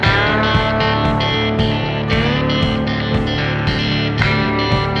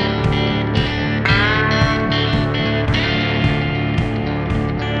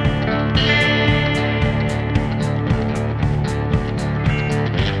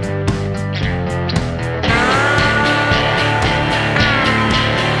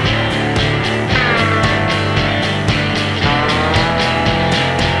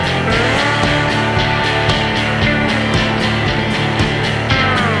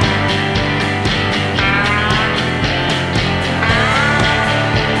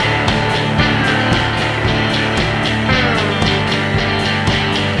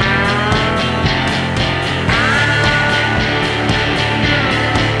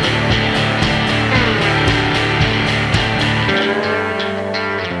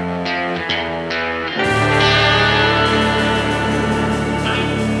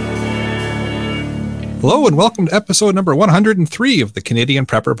Hello and welcome to episode number 103 of the Canadian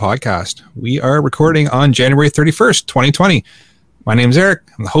Prepper Podcast. We are recording on January 31st, 2020. My name is Eric.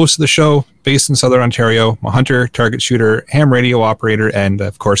 I'm the host of the show, based in Southern Ontario. I'm a hunter, target shooter, ham radio operator, and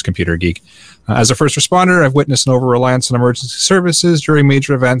of course, computer geek. As a first responder, I've witnessed an over-reliance on emergency services during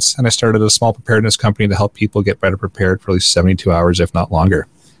major events, and I started a small preparedness company to help people get better prepared for at least 72 hours, if not longer.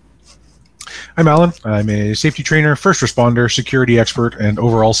 I'm Alan. I'm a safety trainer, first responder, security expert, and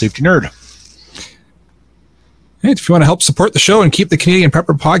overall safety nerd. Hey, if you want to help support the show and keep the Canadian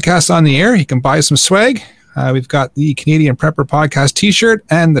Prepper Podcast on the air, you can buy some swag. We've got the Canadian Prepper Podcast t-shirt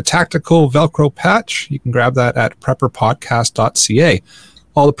and the tactical Velcro patch. You can grab that at prepperpodcast.ca.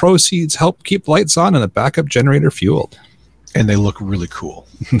 All the proceeds help keep lights on and the backup generator fueled. And they look really cool.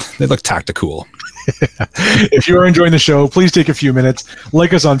 They look tactical. If you are enjoying the show, please take a few minutes.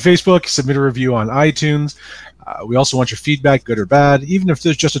 Like us on Facebook, submit a review on iTunes. We also want your feedback, good or bad. Even if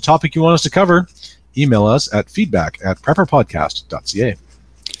there's just a topic you want us to cover, email us at feedback@prepperpodcast.ca.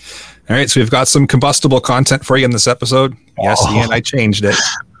 All right, so we've got some combustible content for you in this episode. Yes, Ian, I changed it.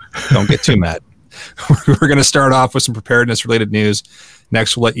 Don't get too mad. We're going to start off with some preparedness-related news.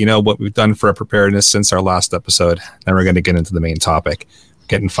 Next, we'll let you know what we've done for our preparedness since our last episode. Then we're going to get into the main topic.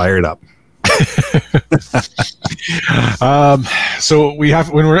 Getting fired up. So we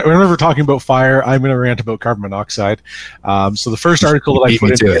have whenever we're talking about fire, I'm going to rant about carbon monoxide. So the first article that I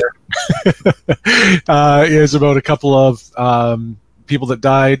put in here is about a couple of people that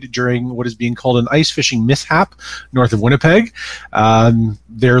died during what is being called an ice fishing mishap north of Winnipeg.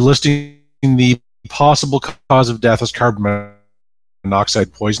 They're listing the possible cause of death as carbon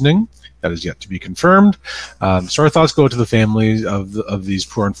monoxide poisoning. That is yet to be confirmed. So our thoughts go to the families of these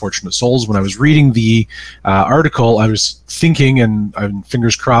poor unfortunate souls. When I was reading the article, I was thinking, and I'm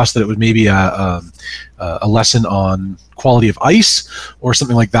fingers crossed, that it was maybe a lesson on quality of ice or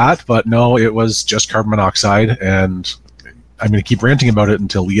something like that. But no, it was just carbon monoxide, and I'm going to keep ranting about it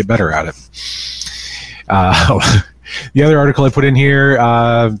until we get better at it. The other article I put in here,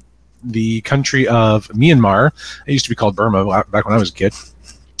 the country of Myanmar, it used to be called Burma back when I was a kid.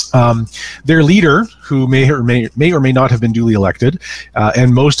 Their leader, who may or may not have been duly elected,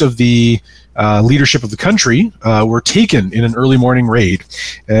 and most of the leadership of the country were taken in an early morning raid.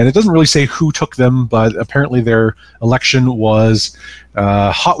 And it doesn't really say who took them, but apparently their election was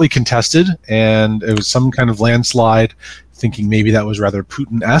hotly contested, and it was some kind of landslide, thinking maybe that was rather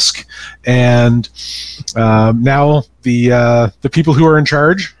Putin-esque. And now the people who are in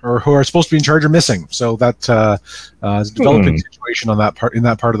charge, or who are supposed to be in charge, are missing. So that is a developing situation on that part, in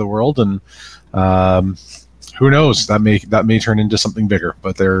that part of the world, and who knows, that may turn into something bigger.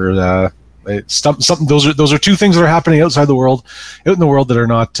 But they're something. Those are two things that are happening out in the world that are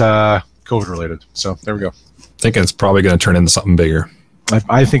not COVID related. So there we go. I think it's probably going to turn into something bigger.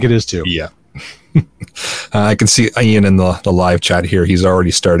 I think it is too. Yeah. I can see Ian in the live chat here. He's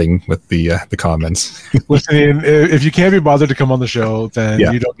already starting with the comments. Listen, if you can't be bothered to come on the show, then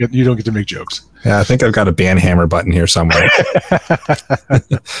you don't get to make jokes. Yeah, I think I've got a ban hammer button here somewhere.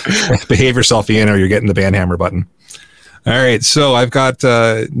 Behave yourself, Ian, or you're getting the ban hammer button. All right, so I've got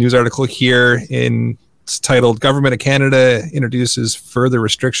a news article here it's titled "Government of Canada Introduces Further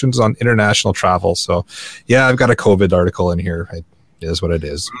Restrictions on International Travel." So, yeah, I've got a COVID article in here. It is what it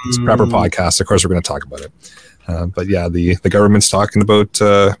is. It's a Prepper Podcast. Of course, we're going to talk about it. But yeah, the government's talking about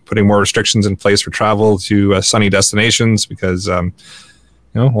putting more restrictions in place for travel to sunny destinations because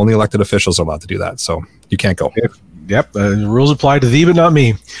only elected officials are allowed to do that. So you can't go. Yep. The rules apply to thee, but not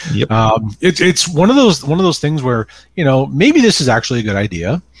me. Yep. It's one of those things where maybe this is actually a good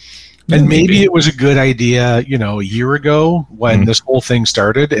idea. And maybe it was a good idea, a year ago when this whole thing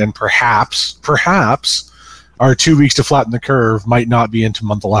started, and perhaps our 2 weeks to flatten the curve might not be into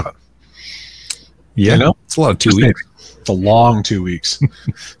month 11. Yeah, it's a lot of 2 weeks. It's a long 2 weeks.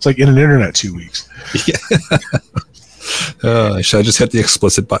 It's like in an internet 2 weeks. Yeah. Should I just hit the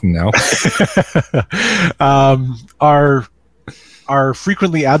explicit button now? Our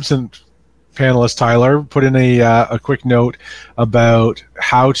frequently absent panelist Tyler put in a quick note about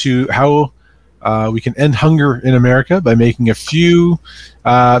how we can end hunger in America by making a few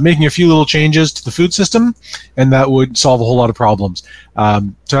little changes to the food system, and that would solve a whole lot of problems.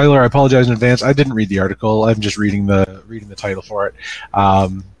 Tyler, I apologize in advance. I didn't read the article. I'm just reading the title for it.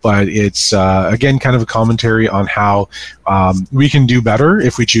 But it's again kind of a commentary on how we can do better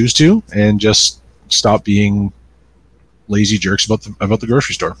if we choose to, and just stop being lazy jerks about the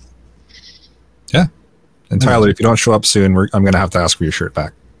grocery store. Yeah. And Tyler, if you don't show up soon, I'm going to have to ask for your shirt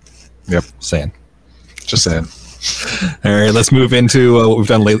back. Yep. Just saying. All right, let's move into what we've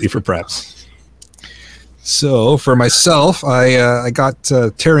done lately for preps. So for myself, I got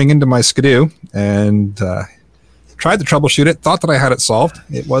tearing into my Skidoo and tried to troubleshoot it. Thought that I had it solved.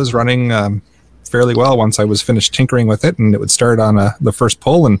 It was running fairly well once I was finished tinkering with it, and it would start on the first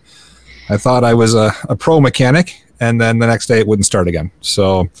pull. And I thought I was a pro mechanic, and then the next day it wouldn't start again.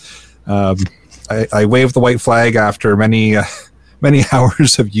 So I waved the white flag after many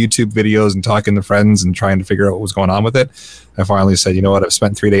hours of YouTube videos and talking to friends and trying to figure out what was going on with it. I finally said, you know what, I've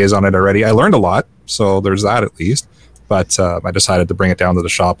spent 3 days on it already. I learned a lot, so there's that at least. But I decided to bring it down to the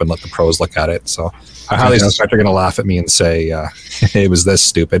shop and let the pros look at it. So I highly suspect they're going to laugh at me and say it was this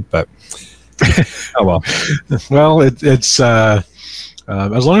stupid, but oh well. Well, it's as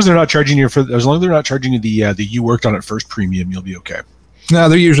long as they're not charging you the you worked on it first premium, you'll be okay. No,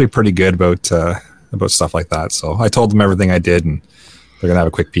 they're usually pretty good about stuff like that. So I told them everything I did, and they're going to have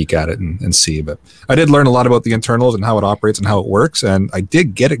a quick peek at it and see. But I did learn a lot about the internals and how it operates and how it works, and I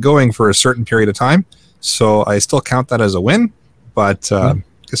did get it going for a certain period of time. So I still count that as a win. But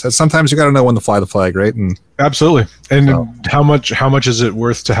sometimes you got to know when to fly the flag, right? And absolutely. And how much is it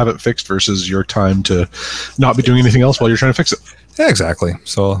worth to have it fixed versus your time to not be doing anything else while you're trying to fix it? Yeah, exactly.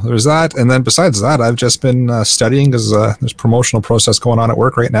 So there's that. And then besides that, I've just been studying because there's a promotional process going on at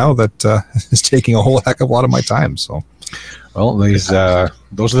work right now that is taking a whole heck of a lot of my time. So, well, those are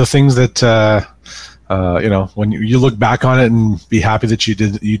the things that, when you look back on it and be happy that you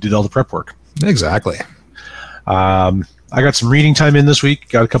did all the prep work. Exactly. I got some reading time in this week.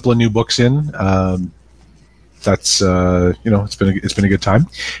 Got a couple of new books in. That's it's been a good time.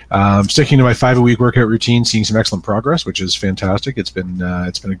 Sticking to my 5-a-week workout routine, seeing some excellent progress, which is fantastic. It's been a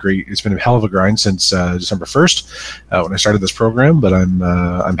hell of a grind since December 1st when I started this program, but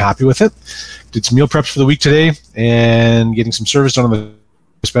I'm happy with it. Did some meal preps for the week today and getting some service done on the.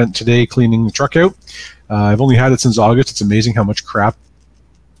 Spent today cleaning the truck out. I've only had it since August. It's amazing how much crap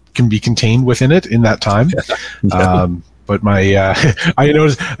can be contained within it in that time. Yeah. But I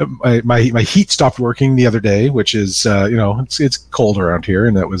noticed my heat stopped working the other day, which is it's cold around here,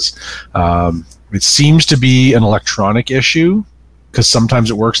 and that was it seems to be an electronic issue because sometimes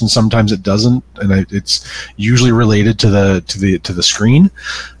it works and sometimes it doesn't, and it's usually related to the screen.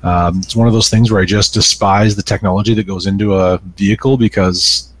 It's one of those things where I just despise the technology that goes into a vehicle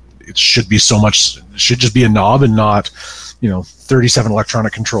because it should just be a knob and not 37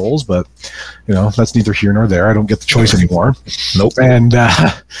 electronic controls, but that's neither here nor there. I don't get the choice anymore. Nope. And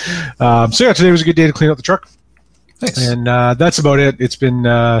today was a good day to clean out the truck. Nice. And that's about it. It's been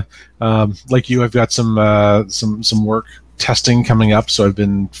like you, I've got some work testing coming up, so I've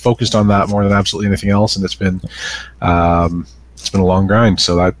been focused on that more than absolutely anything else, and it's been a long grind.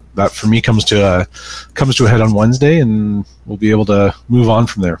 So that for me comes to a head on Wednesday, and we'll be able to move on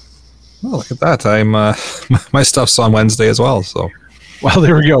from there. Oh, look at that! I'm my stuff's on Wednesday as well. So, well,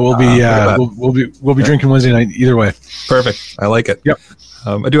 there we go. We'll be drinking Wednesday night either way. Perfect. I like it. Yep.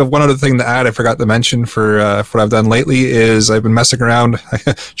 I do have one other thing to add. I forgot to mention for what I've done lately is I've been messing around,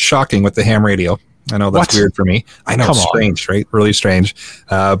 shocking with the ham radio. I know that's weird for me. I know, it's strange, right? Really strange.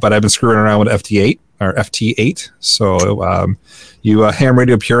 But I've been screwing around with FT8. So you ham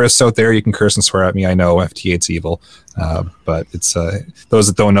radio purists out there, you can curse and swear at me. I know FT8's evil. But it's those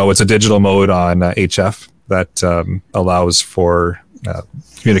that don't know, it's a digital mode on HF that allows for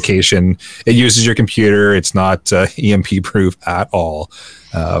communication. It uses your computer. It's not EMP proof at all,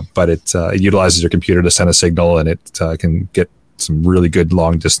 but it utilizes your computer to send a signal, and it can get some really good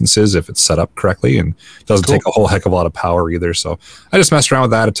long distances if it's set up correctly, and doesn't take a whole heck of a lot of power either. So I just messed around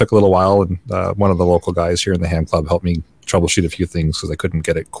with that. It took a little while, and one of the local guys here in the ham club helped me troubleshoot a few things because I couldn't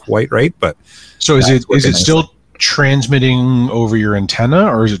get it quite right. But so is it still transmitting over your antenna,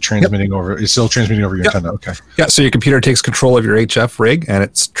 or is it transmitting over? It's still transmitting over your antenna. Okay. Yeah. So your computer takes control of your HF rig, and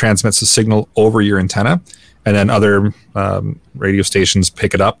it transmits the signal over your antenna, and then other radio stations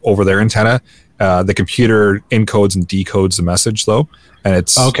pick it up over their antenna. The computer encodes and decodes the message, though, and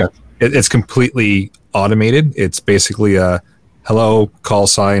it's completely automated. It's basically a hello call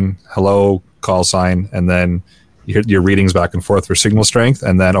sign, and then your readings back and forth for signal strength,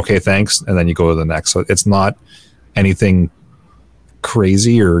 and then okay, thanks, and then you go to the next. So it's not anything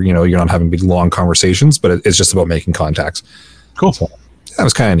crazy, or you're not having big long conversations, but it's just about making contacts. Cool. So that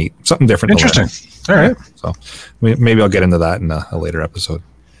was kind of neat, something different. Interesting. All right. So maybe I'll get into that in a later episode.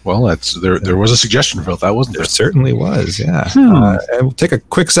 Well, there was a suggestion about that, wasn't there? There certainly was, yeah. And we'll take a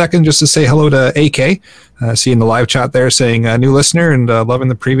quick second just to say hello to AK. See you in the live chat there, saying new listener and loving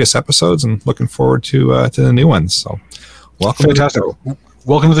the previous episodes and looking forward to the new ones. So, welcome. Fantastic.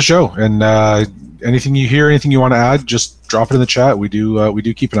 Welcome to the show. And anything you hear, anything you want to add, just drop it in the chat. We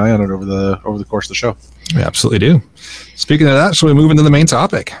do keep an eye on it over the course of the show. We absolutely do. Speaking of that, shall we move into the main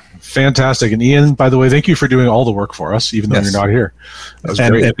topic? Fantastic. And Ian, by the way, thank you for doing all the work for us, even though you're not here. That was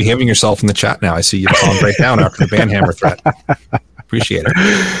great. And behaving yourself in the chat now. I see you calmed right down after the banhammer threat. Appreciate it.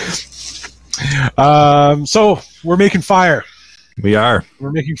 So we're making fire. We are.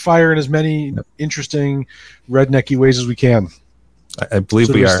 We're making fire in as many interesting rednecky ways as we can. I believe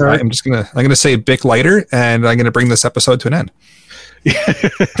we are. I'm gonna say Bic lighter, and I'm gonna bring this episode to an end.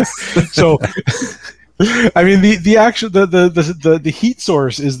 So, I mean, the heat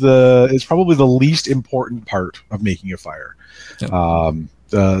source is probably the least important part of making a fire. Yep.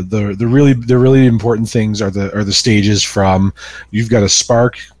 The really important things are the stages from you've got a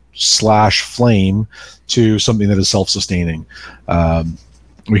spark / flame to something that is self-sustaining.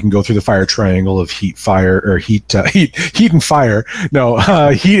 We can go through the fire triangle of heat, fire, or heat and fire. No,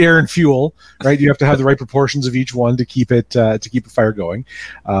 heat, air, and fuel. Right, you have to have the right proportions of each one to keep a fire going.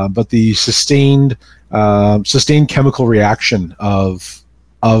 But the sustained chemical reaction of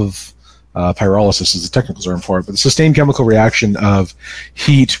pyrolysis is the technical term for it. But the sustained chemical reaction of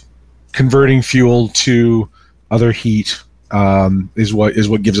heat converting fuel to other heat is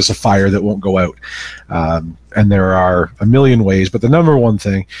what gives us a fire that won't go out. And there are a million ways, but the number one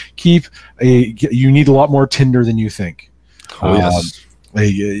thing, you need a lot more tinder than you think. Oh, yes.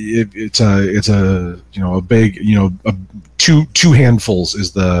 It's a big, two handfuls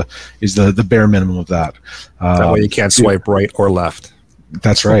is the bare minimum of that. That way you can't swipe right or left.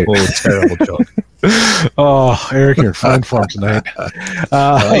 That's right. Oh, terrible joke. Oh, Eric, you're fine form tonight.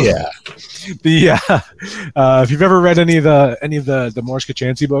 Yeah. If you've ever read any of the Morris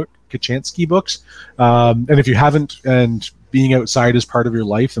Kochanski books, and if you haven't, and being outside is part of your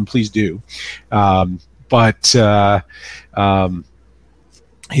life, then please do.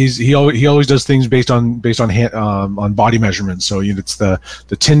 He always does things based on body measurements. So it's the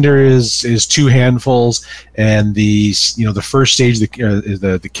tinder is 2 handfuls, and the first stage is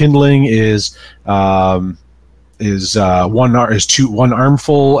the kindling is 1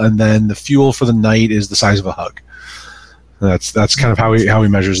 armful, and then the fuel for the night is the size of a hug. That's kind of how he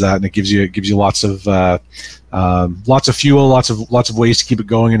measures that, and it gives you lots of fuel, lots of ways to keep it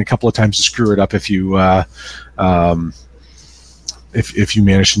going, and a couple of times to screw it up if you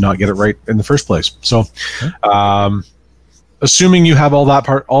manage to not get it right in the first place. So, assuming you have all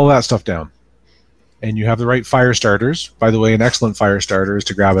that stuff down, and you have the right fire starters. By the way, an excellent fire starter is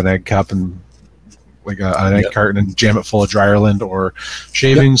to grab an egg cup and an egg carton and jam it full of Dryerland or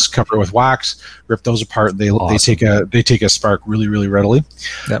shavings, cover it with wax, rip those apart. They take a spark really, really readily.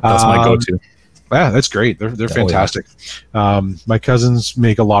 Yep, that's my go-to. Yeah, that's great. They're fantastic. Yeah. My cousins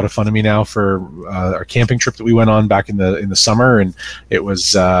make a lot of fun of me now for our camping trip that we went on back in the summer, and it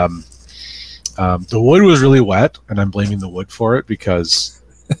was the wood was really wet, and I'm blaming the wood for it because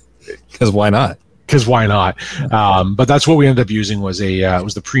why not? Because why not? But that's what we ended up using was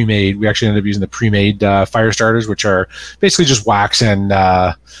the pre-made. We actually ended up using the pre-made fire starters, which are basically just wax and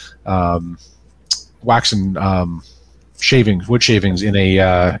wood shavings in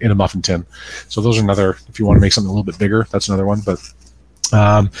a muffin tin. So those are another. If you want to make something a little bit bigger, that's another one. But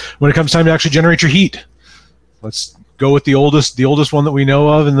when it comes time to actually generate your heat, let's go with the oldest one that we know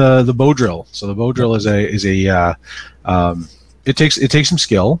of, in the bow drill. So the bow drill is a it takes some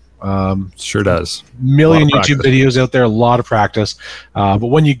skill. Sure does. Million YouTube videos out there, a lot of practice. But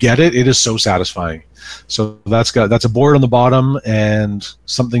when you get it, it is so satisfying. So that's a board on the bottom and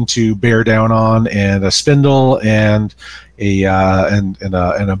something to bear down on, and a spindle and a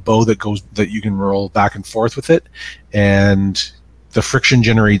bow that you can roll back and forth with it, and the friction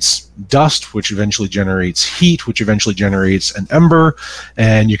generates dust, which eventually generates heat, which eventually generates an ember,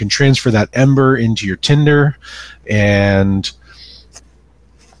 and you can transfer that ember into your tinder, and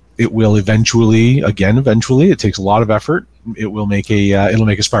it will eventually, it takes a lot of effort. It will make it'll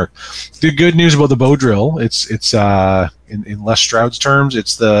make a spark. The good news about the bow drill, it's in Les Stroud's terms,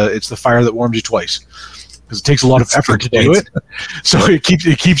 it's the fire that warms you twice, because it takes a lot of effort to do it. So it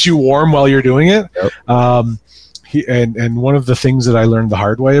keeps you warm while you're doing it. Yep. And one of the things that I learned the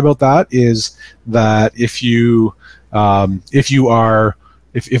hard way about that is that if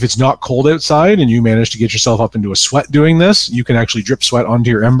it's not cold outside and you manage to get yourself up into a sweat doing this, you can actually drip sweat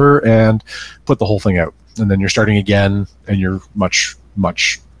onto your ember and put the whole thing out. And then you're starting again, and you're much more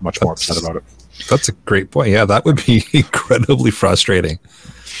upset about it. That's a great point. Yeah, that would be incredibly frustrating.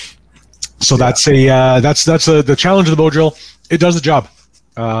 So that's the challenge of the bow drill. It does the job.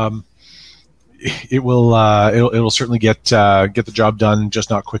 It'll certainly get the job done, just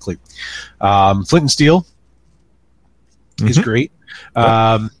not quickly. Flint and steel is great.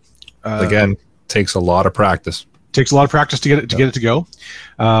 Again, takes a lot of practice. Takes a lot of practice to get it to go.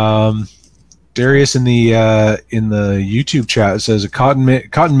 Darius in the YouTube chat says a cotton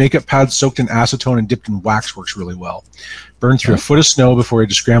makeup pad soaked in acetone and dipped in wax works really well. Burn through a foot of snow before you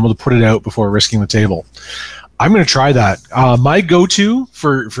just scramble to put it out before risking the table. I'm going to try that. My go-to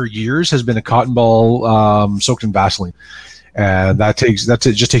for years has been a cotton ball soaked in Vaseline. And it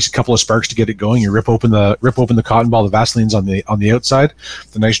just takes a couple of sparks to get it going. You rip open the cotton ball. The Vaseline's on the outside.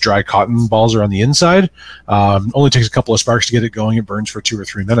 The nice dry cotton balls are on the inside. Only takes a couple of sparks to get it going. It burns for 2 or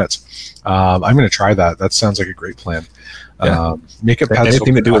 3 minutes. I'm going to try that. That sounds like a great plan. Yeah. Makeup pads.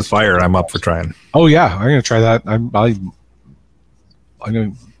 Anything to do with fire, I'm up for trying. Oh yeah, I'm going to try that. I'm going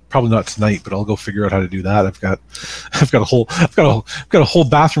to. Probably not tonight, but I'll go figure out how to do that. I've got a whole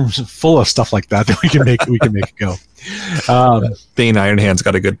bathroom full of stuff like that we can make it go. Bane Ironhand's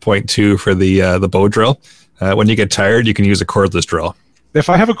got a good point too for the bow drill. When you get tired, you can use a cordless drill. If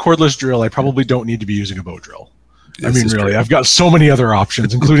I have a cordless drill, I probably don't need to be using a bow drill. This is really, true. I've got so many other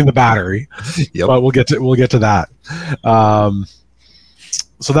options, including the battery. Yep. But we'll get to that.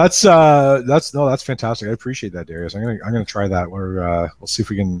 So that's fantastic. I appreciate that, Darius. I'm gonna try that. We'll see if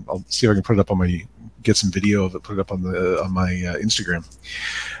we can. I'll see if I can put it up on get some video of it. Put it up on my Instagram.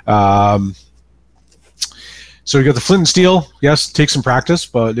 So you got the flint and steel. Yes, take some practice,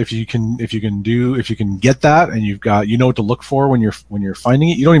 but if you can get that, and you know what to look for when you're finding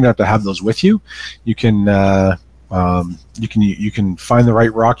it. You don't even have to have those with you. You can find the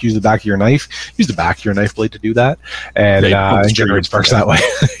right rock. Use the back of your knife. Use the back of your knife blade to do that, and generate sparks that way.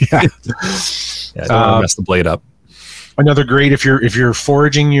 Yeah. Yeah, don't want to mess the blade up. Another great if you're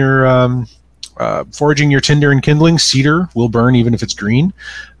foraging your tinder and kindling, cedar will burn even if it's green.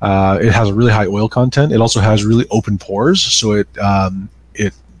 It has a really high oil content. It also has really open pores, so it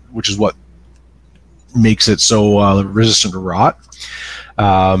which is what makes it so resistant to rot.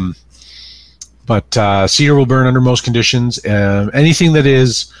 But cedar will burn under most conditions. Anything that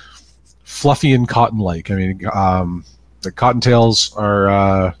is fluffy and cotton-like. I mean, the cottontails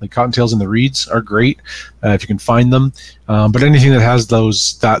are cottontails and the reeds are great if you can find them. But anything that has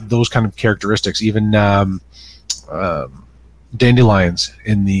those kind of characteristics, even dandelions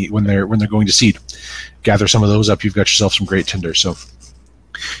when they're going to seed, gather some of those up. You've got yourself some great tinder. So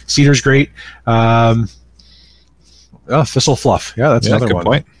cedar's great. Thistle fluff. Yeah, that's another good one.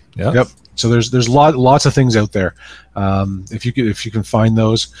 Point. Yeah. Yep. So there's lots of things out there. If you can find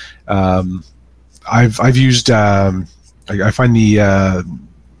those, I've used. I find the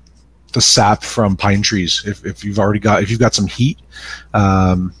sap from pine trees. If you've got some heat,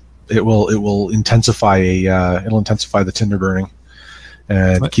 it will intensify the tinder burning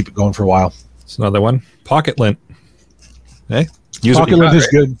and keep it going for a while. It's another one. Pocket lint. Hey, pocket lint is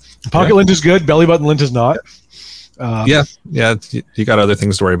good. Pocket lint is good. Belly button lint is not. Yeah. You got other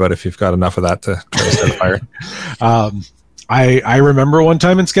things to worry about if you've got enough of that to try to start a fire. I remember one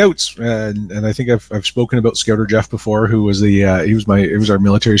time in Scouts, and I think I've spoken about Scouter Jeff before, who was he was our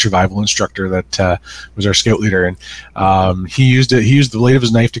military survival instructor that was our scout leader, and he used the blade of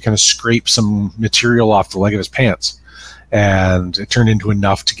his knife to kind of scrape some material off the leg of his pants, and it turned into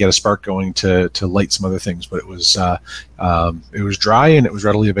enough to get a spark going to light some other things, but it was dry and it was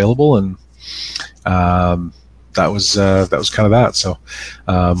readily available, and that was kind of that. So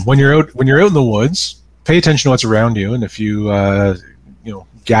when you're out in the woods, pay attention to what's around you, and if you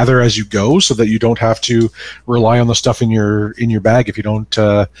gather as you go, so that you don't have to rely on the stuff in your bag if you don't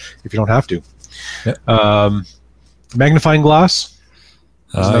have to. Yep. Magnifying glass.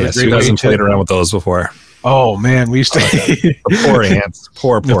 Yes, you guys have played around with those before. Oh man, we used to the poor ants.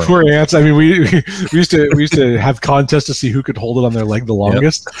 Poor ants. I mean, we used to have contests to see who could hold it on their leg the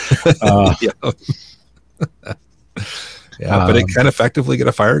longest. Yep. Yeah, but it can effectively get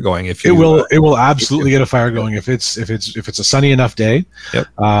a fire going if you. It will absolutely get a fire going if it's a sunny enough day. Yep.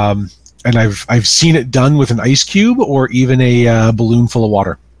 And I've seen it done with an ice cube or even a balloon full of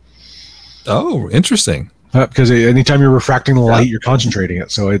water. Oh, interesting. Because anytime you're refracting the light, you're concentrating it,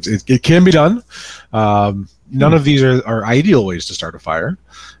 so it can be done. None of these are ideal ways to start a fire,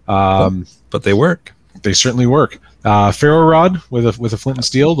 but they work. They certainly work. Ferro rod with a flint and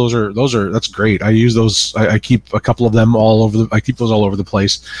steel. That's great. I use those. I keep a couple of them all over. I keep those all over the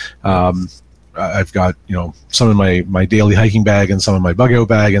place. I've got some in my daily hiking bag and some in my bug out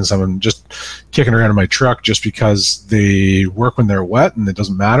bag and some just kicking around in my truck just because they work when they're wet and it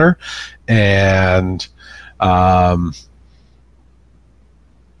doesn't matter. And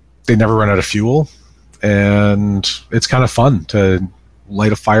they never run out of fuel, and it's kind of fun to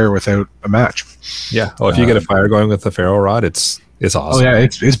light a fire without a match. Yeah. Oh, if you get a fire going with the ferro rod, it's awesome. Oh yeah,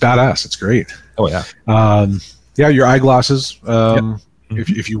 it's badass. It's great. Oh yeah. Your eyeglasses.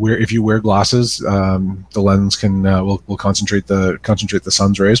 if you wear glasses, the lens can will concentrate the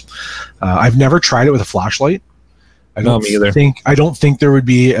sun's rays. I've never tried it with a flashlight. I don't think there would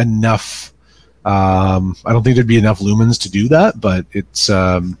be enough. I don't think there'd be enough lumens to do that, but it's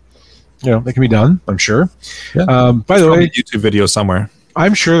it can be done. I'm sure. Yeah. By the way, a YouTube video somewhere.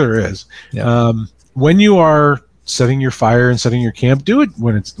 I'm sure there is. Yeah. When you are setting your fire and setting your camp, do it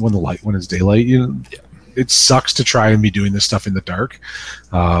when it's daylight. It sucks to try and be doing this stuff in the dark.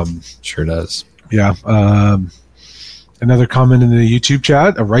 Sure does. Yeah. Another comment in the YouTube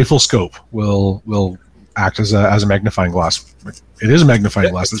chat: a rifle scope will act as a magnifying glass. It is a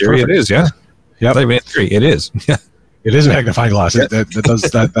magnifying glass. In theory, it is. Yeah. Yeah. In theory, it is. Yeah. It is a magnifying glass. That does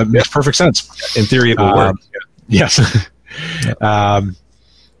that makes perfect sense. In theory, it will work. Yes. Yeah.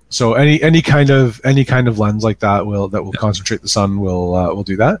 So any kind of lens like that will concentrate the sun will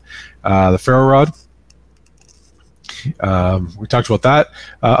do that. The ferro rod. We talked about that.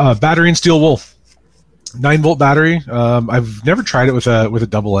 Battery and steel wool, 9-volt battery. I've never tried it with a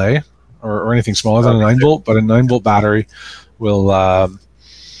double A or anything smaller than a 9-volt, but a 9-volt battery will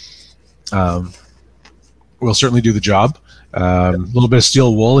certainly do the job. A little bit of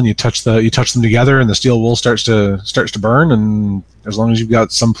steel wool, and you touch them together, and the steel wool starts to burn. And as long as you've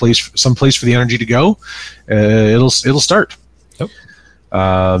got some place for the energy to go, it'll start. Yep.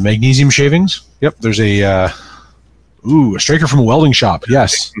 Magnesium shavings. Yep. There's a striker from a welding shop.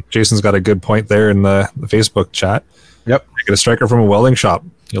 Yes. Jason's got a good point there in the Facebook chat. Yep. You get a striker from a welding shop.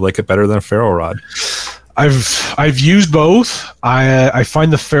 You'll like it better than a ferro rod. I've used both. I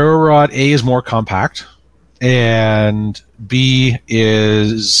find the ferro rod A is more compact, and B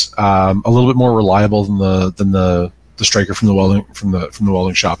is a little bit more reliable than the striker from the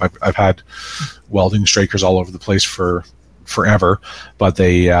welding shop. I've had welding strikers all over the place for forever, but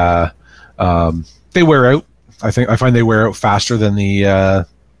they wear out. I find they wear out faster than the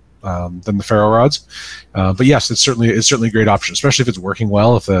ferro rods. But yes, it's certainly a great option, especially if it's working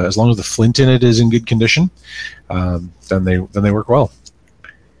well. As long as the flint in it is in good condition, then they work well.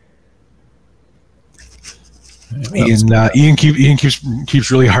 Ian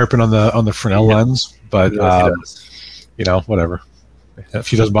keeps really harping on the Fresnel lens, but whatever. If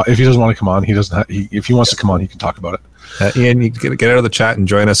he doesn't want to come on, if he wants to come on, he can talk about it. Ian, you can get out of the chat and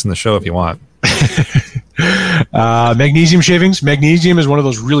join us in the show if you want. Magnesium shavings. Magnesium is one of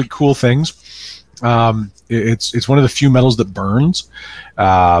those really cool things. It's one of the few metals that burns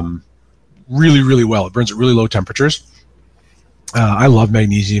really, really well. It burns at really low temperatures. I love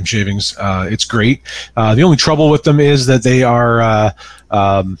magnesium shavings. It's great. The only trouble with them is that they are.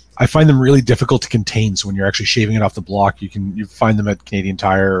 I find them really difficult to contain. So when you're actually shaving it off the block, you find them at Canadian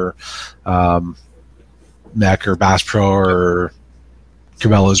Tire, or Mech, or Bass Pro, or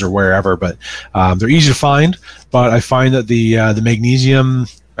Cabela's, or wherever. But they're easy to find. But I find that the magnesium.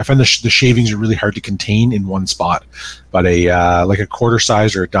 I find the shavings are really hard to contain in one spot. But like a quarter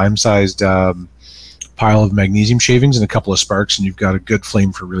sized or a dime sized pile of magnesium shavings and a couple of sparks, and you've got a good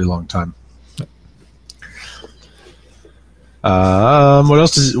flame for a really long time. What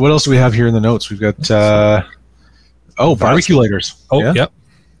else do we have here in the notes? We've got barbecue lighters. Yep.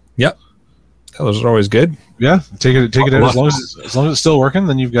 Those are always good. Yeah, take it out as long as it's still working.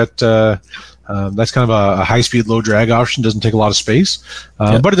 Then you've got that's kind of a high speed, low drag option. Doesn't take a lot of space,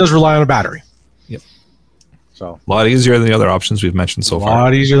 but it does rely on a battery. Yep. So a lot easier than the other options we've mentioned so far. A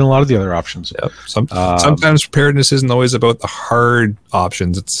lot easier than a lot of the other options. Yep. Sometimes preparedness isn't always about the hard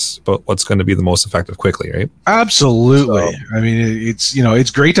options. It's about what's going to be the most effective quickly, right? Absolutely. So, I mean,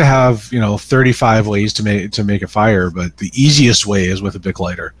 it's great to have 35 ways to make a fire, but the easiest way is with a Bic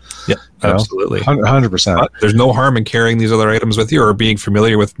lighter. Yeah, absolutely. 100%. There's no harm in carrying these other items with you, or being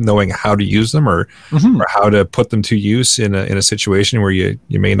familiar with knowing how to use them, or how to put them to use in a situation where you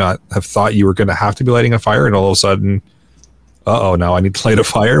may not have thought you were going to have to be lighting a fire, and all of a sudden, now I need to light a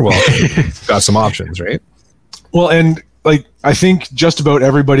fire. Well, got some options, right? Well, and I think just about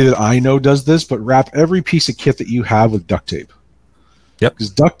everybody that I know does this, but wrap every piece of kit that you have with duct tape. Yep. Because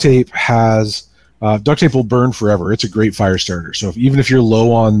duct tape will burn forever. It's a great fire starter. So even if you're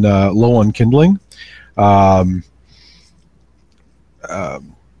low on kindling,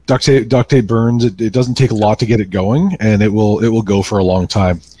 duct tape burns. It doesn't take a lot to get it going, and it will go for a long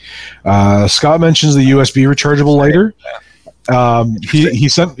time. Scott mentions the USB rechargeable lighter. He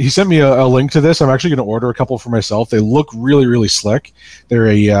sent me a link to this. I'm actually going to order a couple for myself. They look really, really slick. They're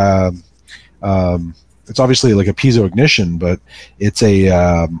it's obviously like a piezo ignition, but it's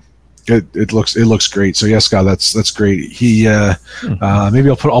it looks great. So yes, Scott, that's great. Maybe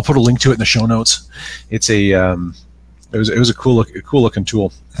I'll put a link to it in the show notes. It's it was a cool looking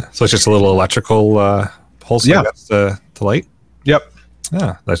tool. So it's just a little electrical pulse, I guess, to light. Yep.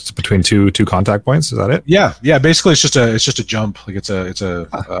 Yeah, that's between two contact points. Is that it? Yeah. Basically, it's just a jump. Like it's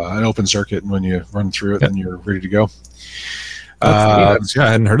an open circuit, and when you run through it, then you're ready to go. Yeah,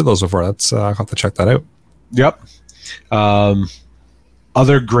 I hadn't heard of those before. That's I'll have to check that out. Yep.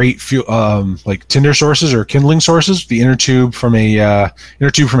 Other great fuel, like tinder sources or kindling sources. The inner tube from a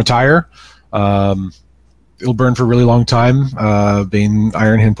tire. It'll burn for a really long time. Bane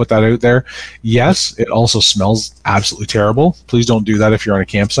Iron Hand put that out there. Yes, it also smells absolutely terrible. Please don't do that if you're on a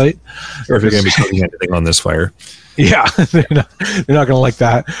campsite. Or if you're going to be cooking anything on this fire. Yeah, they're not going to like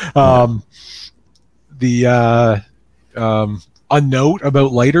that. A note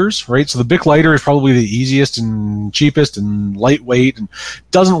about lighters, right? So the Bic lighter is probably the easiest and cheapest and lightweight and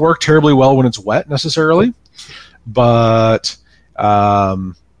doesn't work terribly well when it's wet necessarily. But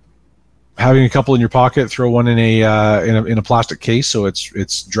having a couple in your pocket, throw one in a plastic case so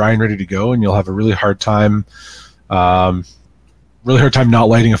it's dry and ready to go, and you'll have a really hard time not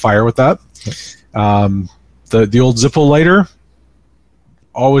lighting a fire with that. The old Zippo lighter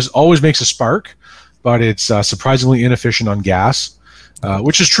always makes a spark, but it's surprisingly inefficient on gas,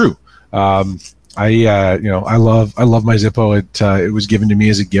 which is true. I love my Zippo. It was given to me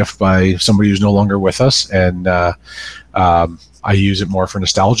as a gift by somebody who's no longer with us, and I use it more for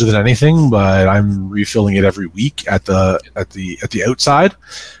nostalgia than anything. But I'm refilling it every week at the outside,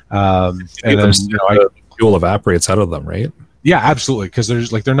 and then fuel evaporates out of them, right? Yeah, absolutely. Because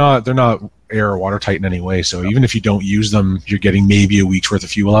they're not air or watertight in any way. So even if you don't use them, you're getting maybe a week's worth of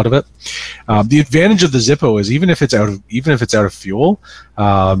fuel out of it. The advantage of the Zippo is even if it's out of fuel,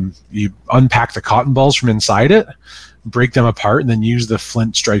 you unpack the cotton balls from inside it, break them apart, and then use the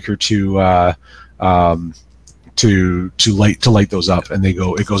flint striker to light those up, and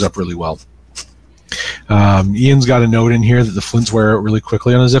it goes up really well. Ian's got a note in here that the flints wear out really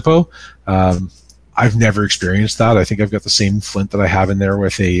quickly on a Zippo. I've never experienced that. I think I've got the same flint that I have in there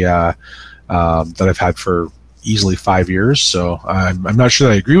with that I've had for easily 5 years. So I'm not sure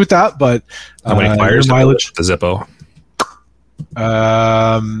that I agree with that, but how many fires mileage the Zippo?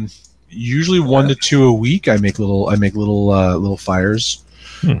 Usually 1 to 2 a week. I make little fires.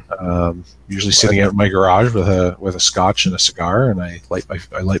 Usually sitting out in my garage with a scotch and a cigar, and I light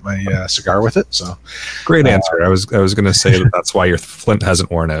my cigar with it. So great answer. I was going to say that's why your flint hasn't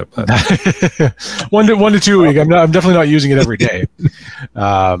worn out. But. 1 to 2 a week. I'm definitely not using it every day.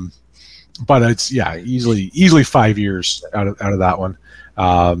 But it's easily 5 years out of that one.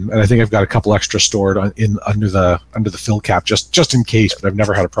 And I think I've got a couple extra stored under the fill cap just in case, but I've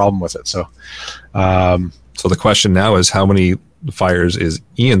never had a problem with it. So so the question now is, how many fires is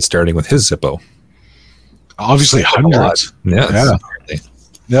Ian starting with his Zippo? Obviously hundreds. Yeah.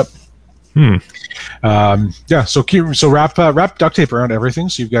 Yep. So wrap duct tape around everything,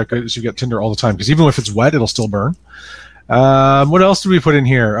 so you've got tinder all the time, because even if it's wet, it'll still burn. What else did we put in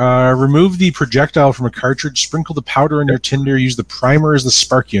here? Remove the projectile from a cartridge, sprinkle the powder in your tinder, use the primer as the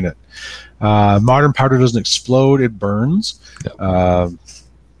spark unit. Modern powder doesn't explode, it burns.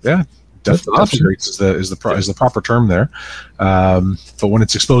 Deflagrates is the proper term there. But when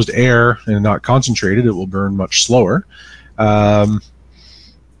it's exposed to air and not concentrated, it will burn much slower.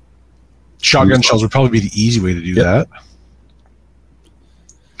 Shotgun shells would probably be the easy way to do that.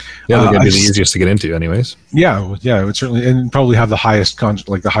 Yeah, they're going to be the easiest to get into, anyways. Yeah, it would certainly, and probably have the highest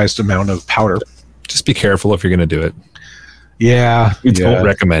amount of powder. Just be careful if you're going to do it. Yeah, we don't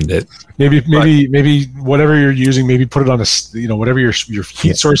recommend it. Maybe whatever you're using, maybe put it on whatever your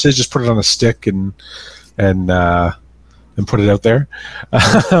heat source is, just put it on a stick and put it out there.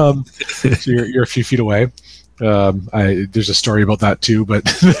 So you're a few feet away. There's a story about that too, but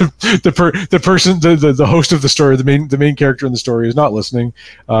the host of the story, the main character in the story, is not listening,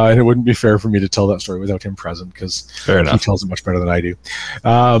 and it wouldn't be fair for me to tell that story without him present, because he tells it much better than I do.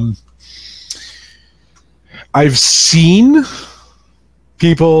 I've seen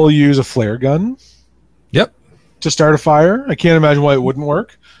people use a flare gun. Yep. To start a fire. I can't imagine why it wouldn't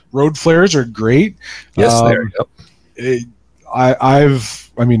work. Road flares are great. Yes, Yep.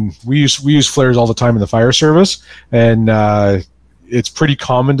 We use flares all the time in the fire service, and it's pretty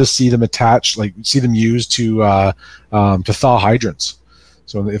common to see them attached, used to thaw hydrants.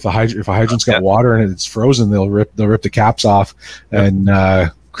 So if a hydrant's got water in it, it's frozen, they'll rip the caps off and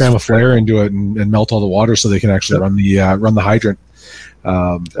cram a flare into it and melt all the water so they can actually run the hydrant.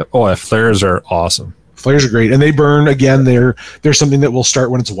 Flares are awesome. Flares are great, and they burn. Again, they're something that will start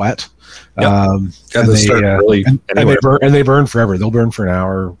when it's wet. And they burn forever. They'll burn for an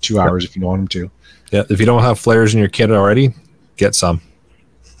hour, 2 hours if you want them to. Yeah, if you don't have flares in your kit already, get some.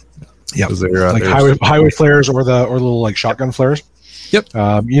 Yeah, highway flares or the little shotgun flares. Yep.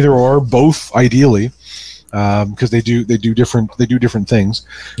 Either or, both ideally. because they do different things.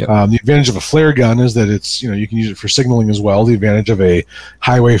 Yep. The advantage of a flare gun is that it's you can use it for signaling as well. The advantage of a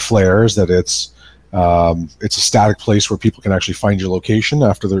highway flare is that it's a static place where people can actually find your location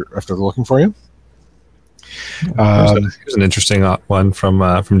after they're looking for you. Here's an interesting one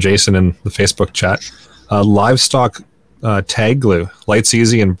from Jason in the Facebook chat. Livestock tag glue, lights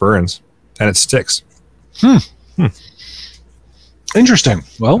easy and burns, and it sticks. Interesting.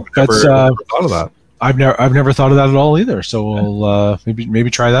 Well, that's never thought of that. I've never thought of that at all either. So we'll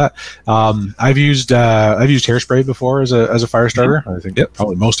maybe try that. I've used hairspray before as a fire starter. I think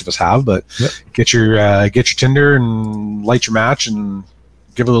probably most of us have. But get your tinder and light your match and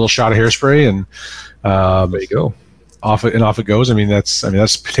give it a little shot of hairspray and there you go. Off it goes. I mean that's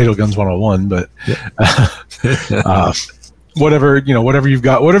potato guns 101. But whatever you've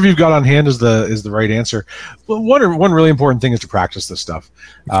got on hand is the right answer. Well, one really important thing is to practice this stuff.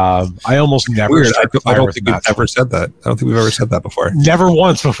 I almost never. Weird. I don't think we've ever said that. I don't think we've ever said that before. Never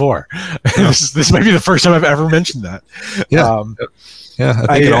once before. No. This might be the first time I've ever mentioned that. Yeah.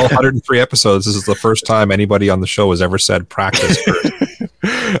 I think in all 103 episodes, this is the first time anybody on the show has ever said practice first.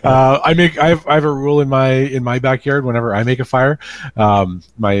 I have a rule in my backyard. Whenever I make a fire, when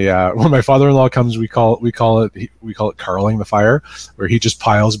my father-in-law comes, we call it carling the fire, where he just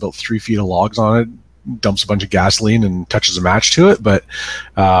piles about 3 feet of logs on it, dumps a bunch of gasoline, and touches a match to it. But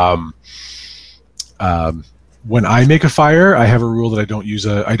when I make a fire, I have a rule that I don't use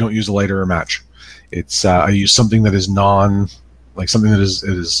a lighter or a match. It's I use something that is something that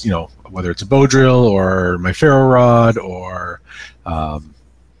is whether it's a bow drill or my ferro rod or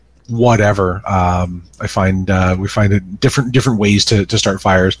whatever. We find it different ways to start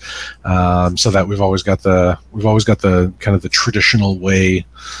fires, so that we've always got the kind of the traditional way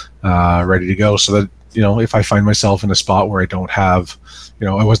ready to go. So that if I find myself in a spot where I don't have,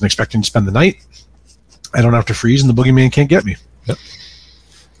 I wasn't expecting to spend the night, I don't have to freeze and the boogeyman can't get me. Yep.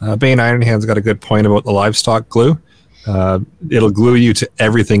 Bane Ironhand's got a good point about the livestock glue. It'll glue you to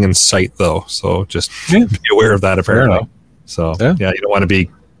everything in sight, though. So just be aware of that, apparently. So you don't want to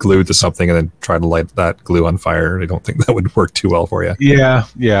be glued to something and then try to light that glue on fire. I don't think that would work too well for you. Yeah.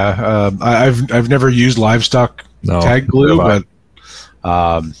 I've never used livestock tag glue, but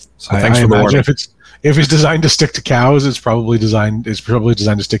so thanks for the imagine warning. if it's designed to stick to cows, it's probably designed to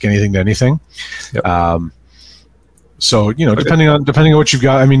stick anything to anything. Yep. So depending on what you've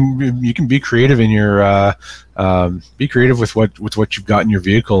got, I mean, you can be creative in your be creative with what you've got in your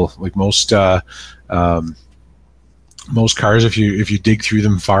vehicle. Like most cars, if you dig through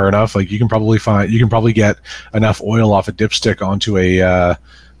them far enough, like you can probably get enough oil off a dipstick onto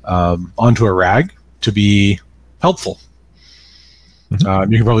a rag to be helpful.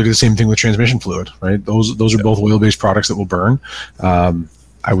 Mm-hmm. You can probably do the same thing with transmission fluid, right? Those are both oil-based products that will burn. I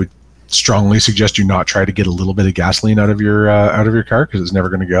would strongly suggest you not try to get a little bit of gasoline out of your car, because it's never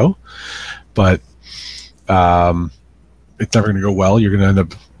going to go. But it's never going to go well. You're going to end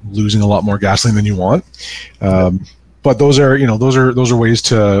up losing a lot more gasoline than you want. But those are ways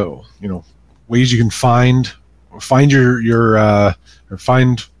to ways you can find your or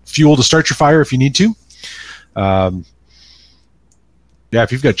find fuel to start your fire if you need to. If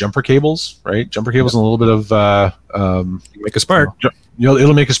you've got jumper cables, right? Jumper cables and a little bit of make a spark.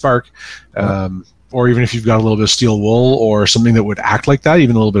 It'll make a spark. Or even if you've got a little bit of steel wool or something that would act like that,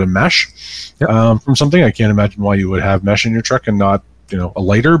 even a little bit of mesh from something. I can't imagine why you would have mesh in your truck and not a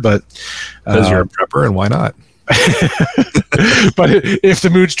lighter, but because you're a prepper, and why not? But if the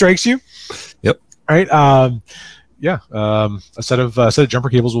mood strikes you, right? A set of jumper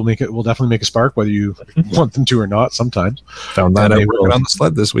cables will definitely make a spark, whether you want them to or not. Sometimes found that out working on the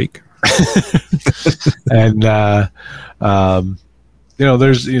sled this week. And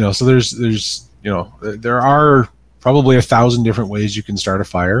there are probably 1,000 different ways you can start a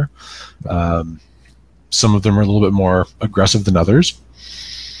fire. Some of them are a little bit more aggressive than others.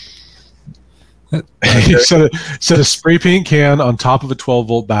 Set a spray paint can on top of a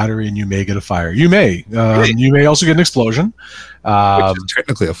 12-volt battery, and you may get a fire. You may. You may also get an explosion. Which is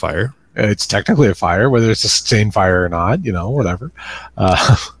technically a fire. It's technically a fire, whether it's a sustained fire or not. Whatever.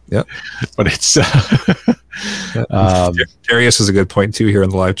 But it's. Darius has a good point too here in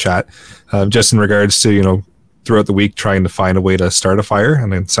the live chat, just in regards to throughout the week trying to find a way to start a fire,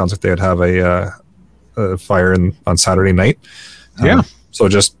 and it sounds like they'd have a fire on Saturday night. So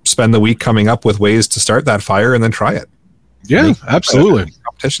just spend the week coming up with ways to start that fire and then try it. Yeah, absolutely.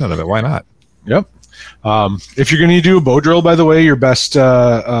 Competition out of it. Why not? Yep. If you're going to do a bow drill, by the way, your best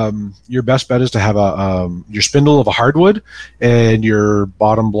bet is to have your spindle of a hardwood and your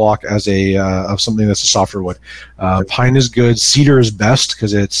bottom block as of something that's a softer wood. Pine is good. Cedar is best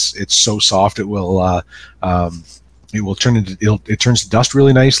because it's so soft it will turn it turns to dust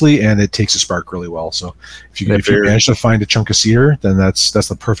really nicely, and it takes a spark really well. So if you manage to find a chunk of cedar, then that's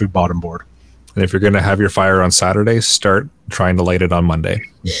the perfect bottom board. And if you're going to have your fire on Saturday, start trying to light it on Monday.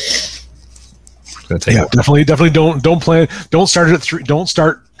 Definitely don't start it at 3. Don't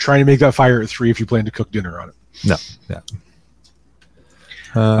start trying to make that fire at 3 if you plan to cook dinner on it. No.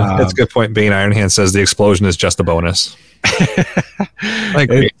 That's a good point. Bane Ironhand says the explosion is just a bonus.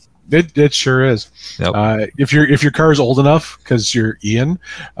 It sure is. Yep. If your car is old enough, because you're Ian,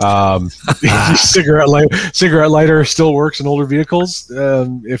 cigarette lighter still works in older vehicles.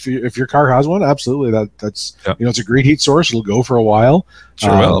 If your car has one, absolutely. That's yep. It's a great heat source. It'll go for a while.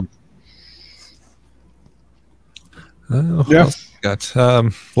 Sure will. Got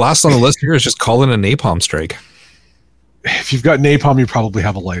last on the list here is just call in a napalm strike. If you've got napalm, you probably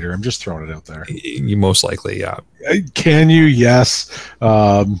have a lighter. I'm just throwing it out there. You most likely, yeah. Can you? Yes.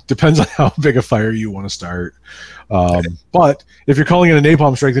 Depends on how big a fire you want to start. But if you're calling it a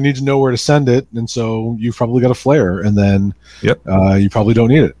napalm strike, they need to know where to send it, and so you've probably got a flare, and then you probably don't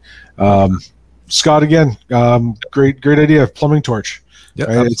need it. Scott, again, great idea. Plumbing torch. Yeah,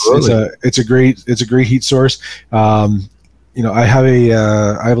 right? It's a great heat source. I have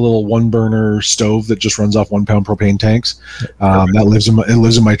a little 1-burner stove that just runs off 1 pound propane tanks. That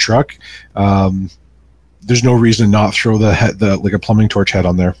lives in my truck. There's no reason to not throw like a plumbing torch head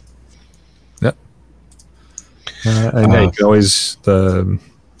on there. Yep. And you can always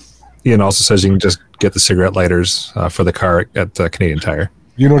Ian also says you can just get the cigarette lighters for the car at Canadian Tire.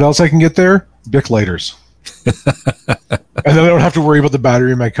 You know what else I can get there? Bic lighters. And then I don't have to worry about the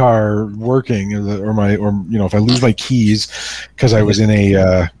battery in my car working, if I lose my keys because I was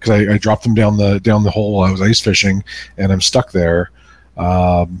because I dropped them down the hole while I was ice fishing and I'm stuck there.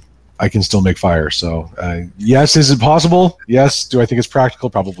 I can still make fire. So yes, is it possible? Yes. Do I think it's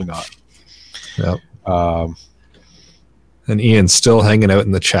practical? Probably not. Yep. And Ian's still hanging out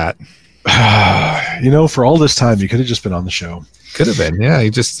in the chat. For all this time, you could have just been on the show. Could have been, yeah.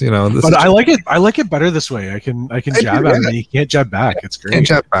 You just, But I like it. I like it better this way. I can jab at him, and you can't jab back. It's great. Can't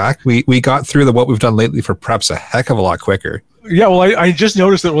jab back. We got through what we've done lately for preps a heck of a lot quicker. Yeah, well, I just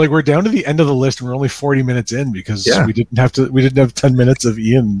noticed that we're down to the end of the list, and we're only 40 minutes in because we didn't have 10 minutes of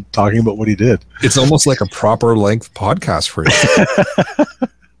Ian talking about what he did. It's almost like a proper length podcast for you.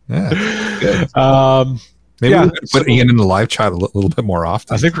 Yeah. Good. Maybe we could put Ian in the live chat a little bit more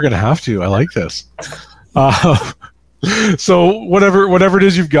often. I think we're going to have to. I like this. So whatever it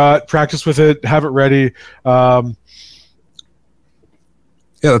is you've got, practice with it, have it ready.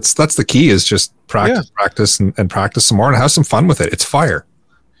 That's the key is just practice and practice some more and have some fun with it. It's fire.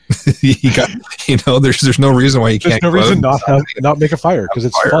 There's no reason why you can't. There's no reason not make a fire because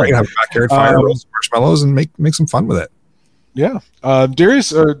it's fun. You have a backyard fire, roast marshmallows, and make some fun with it. Yeah,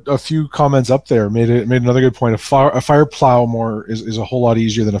 Darius, a few comments up there made another good point. A fire plow is a whole lot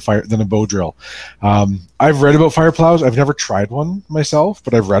easier than a bow drill. I've read about fire plows. I've never tried one myself,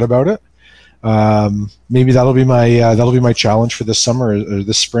 but I've read about it. Maybe that'll be my challenge for this summer or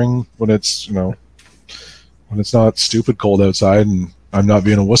this spring when it's not stupid cold outside and I'm not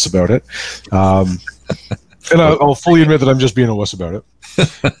being a wuss about it. And I'll fully admit that I'm just being a wuss about it.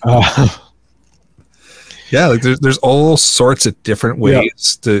 Yeah, there's all sorts of different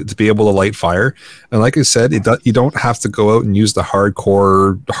ways to be able to light fire. And like I said, you don't have to go out and use the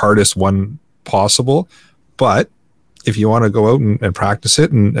hardest one possible. But if you want to go out and practice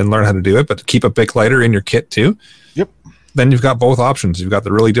it and learn how to do it, but keep a Bic lighter in your kit too, then you've got both options. You've got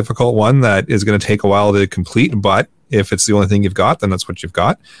the really difficult one that is going to take a while to complete, but if it's the only thing you've got, then that's what you've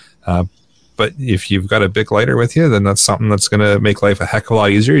got. But if you've got a Bic lighter with you, then that's something that's going to make life a heck of a lot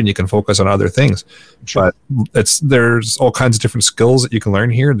easier and you can focus on other things. Sure. But there's all kinds of different skills that you can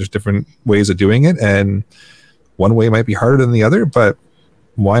learn here. There's different ways of doing it. And one way might be harder than the other, but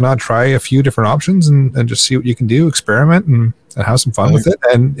why not try a few different options and just see what you can do, experiment and have some fun with it.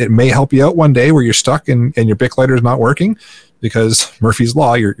 And it may help you out one day where you're stuck and your Bic lighter is not working because Murphy's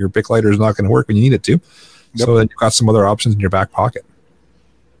Law, your Bic lighter is not going to work when you need it to. Yep. So then you've got some other options in your back pocket.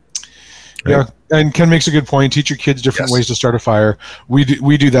 Right. Yeah, and Ken makes a good point. Teach your kids different ways to start a fire. We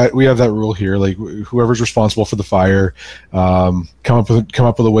do that. We have that rule here. Like whoever's responsible for the fire, come up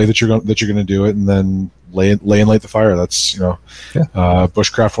with a way that you're going to do it, and then lay and light the fire. That's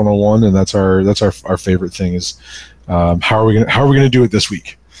Bushcraft 101, and that's our favorite thing is how are we going to do it this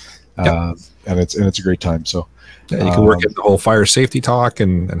week? And it's a great time. So Yeah, you can work in the whole fire safety talk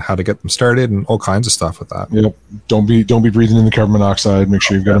and how to get them started and all kinds of stuff with that. Yep. Don't be breathing in the carbon monoxide. Make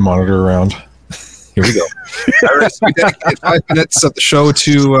sure you've got a monitor around. Here we go. All right, so we dedicate 5 minutes of the show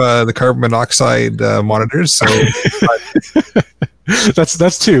to the carbon monoxide monitors. So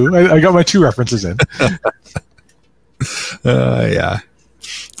that's 2. I got my 2 references in. Yeah.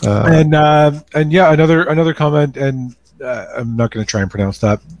 And yeah, another comment, and I'm not going to try and pronounce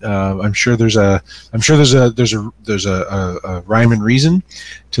that. I'm sure there's a rhyme and reason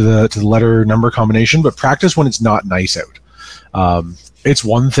to the letter number combination, but practice when it's not nice out. It's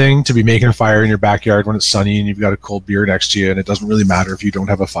one thing to be making a fire in your backyard when it's sunny and you've got a cold beer next to you, and it doesn't really matter if you don't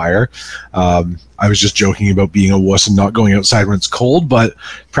have a fire. I was just joking about being a wuss and not going outside when it's cold, but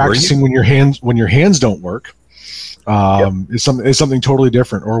practicing when your hands don't work is something totally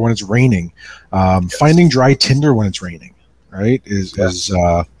different. Or when it's raining, finding dry tinder when it's raining, right? Get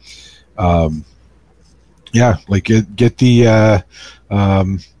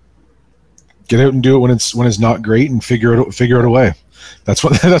out and do it when it's not great, and figure out a way. That's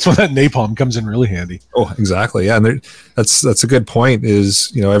when that napalm comes in really handy. Oh, exactly. Yeah, and that's a good point.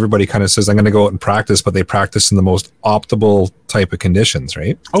 Is everybody kind of says I'm going to go out and practice, but they practice in the most optimal type of conditions,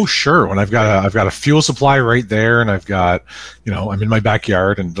 right? Oh, sure. When I've got a fuel supply right there, and I've got I'm in my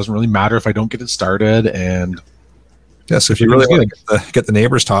backyard, and it doesn't really matter if I don't get it started. And yeah, so if you really want to get the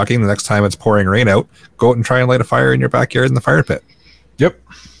neighbors talking, the next time it's pouring rain out, go out and try and light a fire in your backyard in the fire pit. Yep.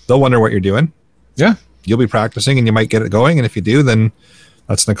 They'll wonder what you're doing. Yeah. You'll be practicing and you might get it going. And if you do, then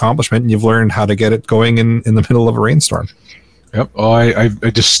that's an accomplishment, and you've learned how to get it going in the middle of a rainstorm. Yep. Oh, I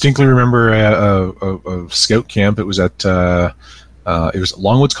distinctly remember a scout camp. It was at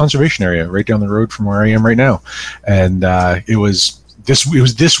Longwoods Conservation Area, right down the road from where I am right now. And it was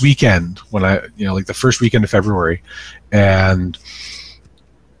this weekend when like the first weekend of February, and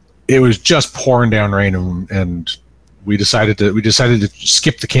it was just pouring down rain, and we decided to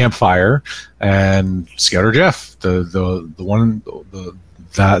skip the campfire, and Scouter Jeff, the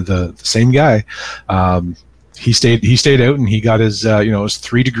same guy, he stayed out, and he got his it was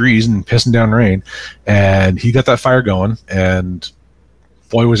 3 degrees and pissing down rain, and he got that fire going, and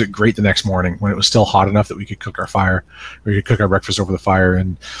boy was it great the next morning when it was still hot enough that we could cook our breakfast over the fire.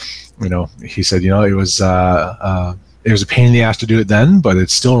 And he said it was a pain in the ass to do it then, but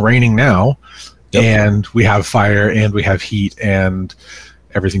it's still raining now. Yep. And we have fire, and we have heat, and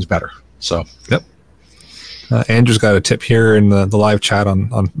everything's better. So, yep. Andrew's got a tip here in the live chat on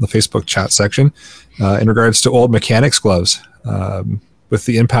the Facebook chat section in regards to old mechanics gloves with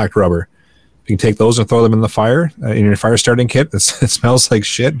the impact rubber. You can take those and throw them in the fire in your fire starting kit. It smells like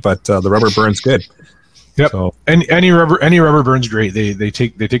shit, but the rubber burns good. Yep. So, and any rubber burns great. They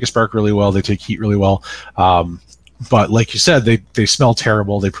take a spark really well. They take heat really well. But like you said, they smell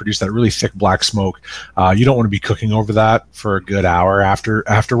terrible. They produce that really thick black smoke. You don't want to be cooking over that for a good hour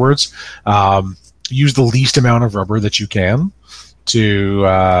afterwards. Use the least amount of rubber that you can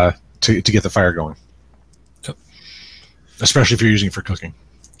to get the fire going. Yep. Especially if you're using it for cooking.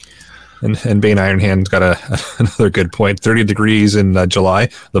 And Bane Ironhand's got another good point. 30 degrees in July,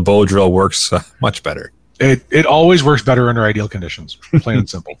 the bow drill works much better. It always works better under ideal conditions, plain and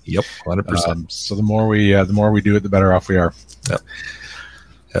simple. Yep, 100%. So the more we do it, the better off we are. Yep.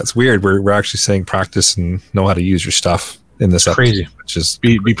 Yeah, it's weird. We're actually saying practice and know how to use your stuff in this episode, crazy. Which is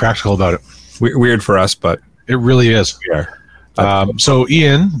be practical about it. Weird for us, but it really is. We are. So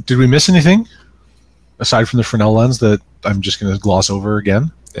Ian, did we miss anything aside from the Fresnel lens that I'm just going to gloss over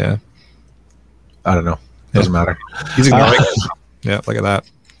again? Yeah. I don't know. Doesn't matter. He's ignoring us. Yeah, look at that.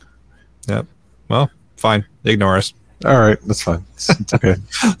 Yeah. Well, fine. Ignore us. All right. That's fine. It's okay.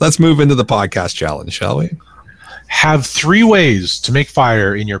 Let's move into the podcast challenge, shall we? Have 3 ways to make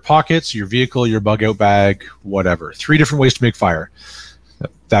fire in your pockets, your vehicle, your bug out bag, whatever. 3 different ways to make fire.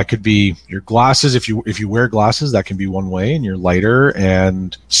 That could be your glasses. If you wear glasses, that can be one way, and your lighter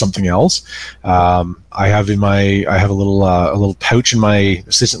and something else. I have a little pouch in my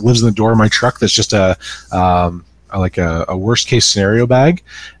assistant lives in the door of my truck. That's just a worst case scenario bag,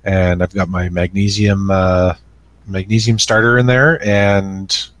 and I've got my magnesium starter in there,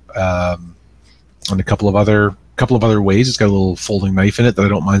 and a couple of other ways. It's got a little folding knife in it that I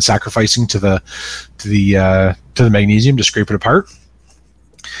don't mind sacrificing to the magnesium to scrape it apart.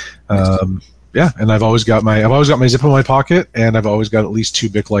 And I've always got my Zippo in my pocket, and I've always got at least 2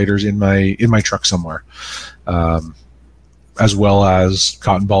 Bic lighters in my truck somewhere, as well as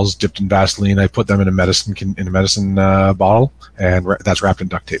cotton balls dipped in Vaseline. I put them in a medicine bottle, and that's wrapped in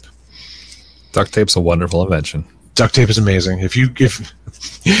duct tape. Duct tape's a wonderful invention. Duct tape is amazing. If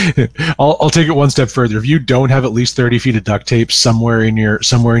I'll take it one step further. If you don't have at least 30 feet of duct tape somewhere in your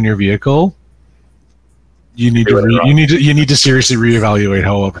vehicle, You need to seriously reevaluate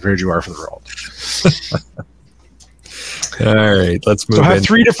how well prepared you are for the world. All right, let's move. So I have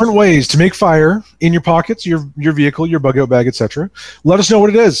 3 different ways to make fire in your pockets, your vehicle, your bug out bag, etc. Let us know what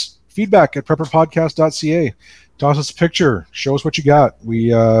it is. Feedback at prepperpodcast.ca. Toss us a picture. Show us what you got.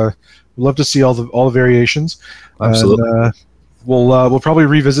 We love to see all the variations. Absolutely. And, we'll probably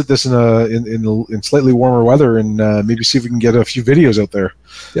revisit this in slightly warmer weather and maybe see if we can get a few videos out there.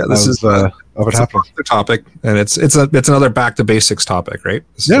 Yeah, this is of it happening. A topic, and it's another back to basics topic, right?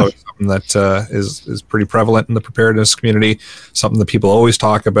 This is always something that is pretty prevalent in the preparedness community. Something that people always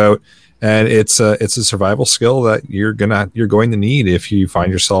talk about, and it's a survival skill that you're going to need if you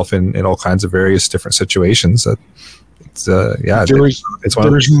find yourself in all kinds of various different situations. There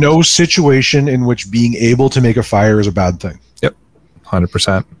is no situation in which being able to make a fire is a bad thing.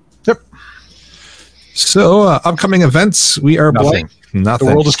 100%. Yep. So upcoming events, we are nothing. Nothing.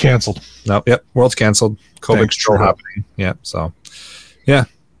 The world is canceled. No. Yep. World's canceled. COVID's still happening. Yeah. So, yeah.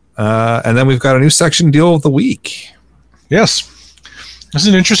 And then we've got a new section, Deal of the Week. Yes. This is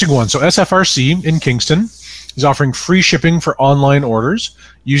an interesting one. So SFRC in Kingston is offering free shipping for online orders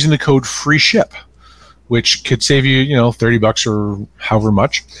using the code FREESHIP, which could save you, $30 or however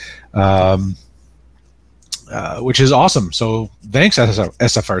much. Which is awesome. So thanks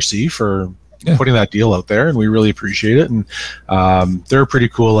SFRC for putting that deal out there, and we really appreciate it. And they're a pretty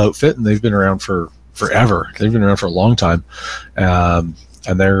cool outfit, and they've been around for forever. They've been around for a long time, and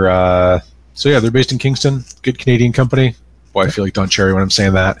they're they're based in Kingston. Good Canadian company. Boy, I feel like Don Cherry when I'm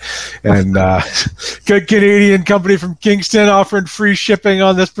saying that. And good Canadian company from Kingston offering free shipping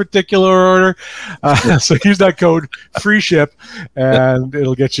on this particular order. So use that code FREESHIP, and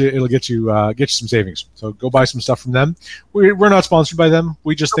it'll get you some savings. So go buy some stuff from them. We're not sponsored by them.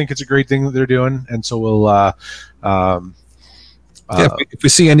 We just think it's a great thing that they're doing, and so we'll. If we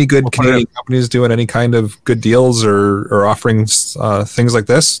see any good Canadian companies doing any kind of good deals or offering things like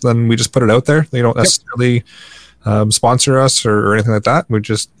this, then we just put it out there. They don't necessarily sponsor us or anything like that. We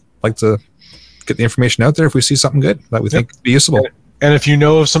just like to get the information out there if we see something good that we think would be useful. And if you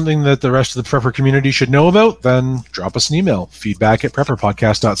know of something that the rest of the prepper community should know about, then drop us an email,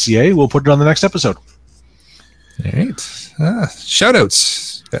 feedback@prepperpodcast.ca. We'll put it on the next episode. All right. Shout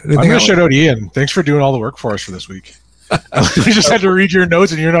outs. I'm going to shout out Ian. Thanks for doing all the work for us for this week. We just had to read your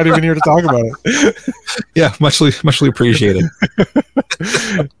notes, and you're not even here to talk about it. Yeah, muchly appreciated.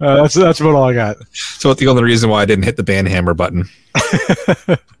 That's about all I got. So the only reason why I didn't hit the band hammer button.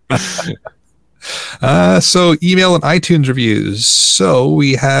 So email and iTunes reviews. So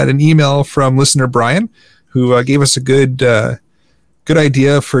we had an email from listener Brian, who gave us a good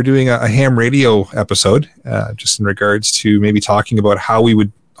idea for doing a ham radio episode, just in regards to maybe talking about how we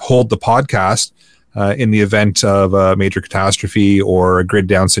would hold the podcast in the event of a major catastrophe or a grid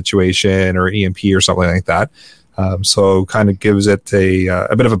down situation or EMP or something like that. So kind of gives it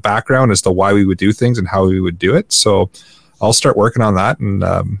a bit of a background as to why we would do things and how we would do it. So I'll start working on that, and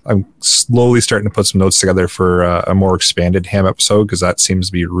I'm slowly starting to put some notes together for a more expanded ham episode, because that seems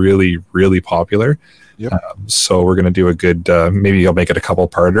to be really, really popular. Yep. So we're going to do a good, maybe I'll make it a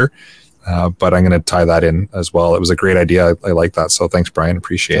couple-parter, but I'm going to tie that in as well. It was a great idea. I like that. So thanks, Brian.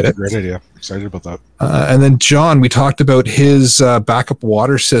 Appreciate it. Great idea. Excited about that. And then John, we talked about his backup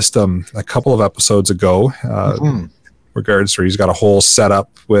water system a couple of episodes ago. Regards where he's got a whole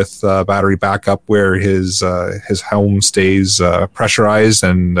setup with battery backup where his home stays pressurized,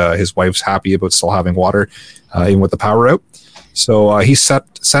 and his wife's happy about still having water even with the power out. So he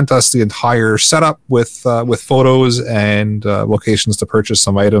sent us the entire setup with photos and locations to purchase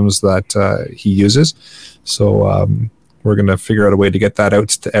some items that he uses. So we're going to figure out a way to get that out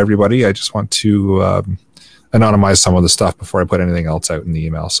to everybody. I just want to anonymize some of the stuff before I put anything else out in the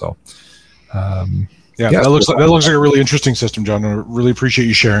email. So that looks like a really interesting system, John. I really appreciate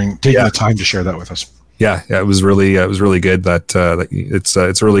you taking the time to share that with us. Yeah, it was really good. That it's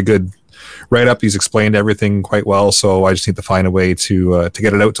a really good write up. He's explained everything quite well. So I just need to find a way to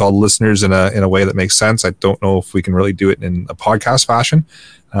get it out to all the listeners in a way that makes sense. I don't know if we can really do it in a podcast fashion.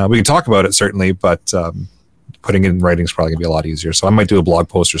 We can talk about it certainly, but putting it in writing is probably gonna be a lot easier. So I might do a blog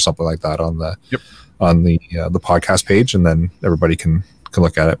post or something like that on the podcast page, and then everybody can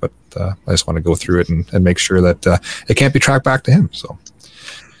look at it. But I just want to go through it and make sure that it can't be tracked back to him. So,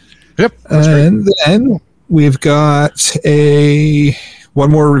 yep. And then we've got one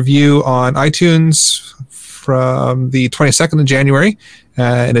more review on iTunes from the 22nd of January,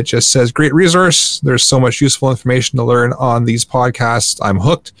 and it just says, "Great resource. There's so much useful information to learn on these podcasts. I'm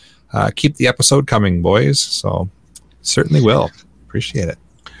hooked. Keep the episode coming, boys." So certainly will. Appreciate it.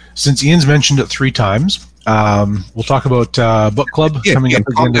 Since Ian's mentioned it 3 times, We'll talk about book club coming up at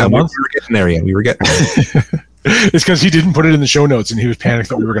the end of the month. We were getting there, Ian. We were getting there. It's because he didn't put it in the show notes and he was panicked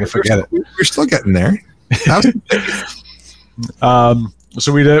that we were going to forget it. We're still getting there.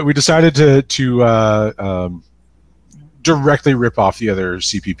 So we decided to directly rip off the other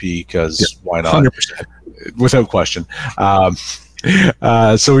CPP because why not? 100%. Without question.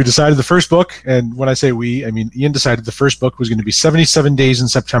 So we decided the first book, and when I say we, I mean Ian decided the first book was going to be 77 Days in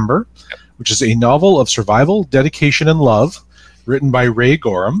September, which is a novel of survival, dedication, and love, written by Ray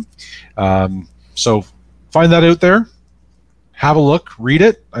Gorham. So find that out there. Have a look. Read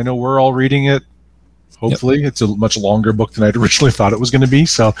it. I know we're all reading it. Hopefully, It's a much longer book than I'd originally thought it was going to be.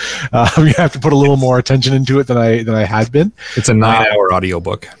 So we have to put a little more attention into it than I had been. It's a 9-hour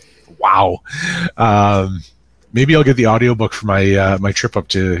audiobook. Wow. Maybe I'll get the audiobook for my my trip up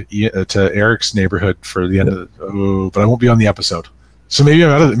to Eric's neighborhood for the end of the, but I won't be on the episode. So maybe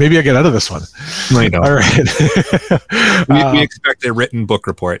I get out of this one. I know. All right. We expect a written book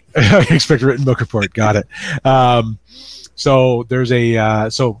report. I expect a written book report. Got it. So there's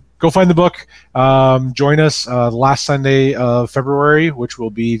so go find the book. Join us last Sunday of February, which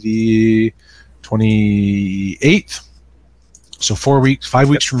will be the 28th. So 5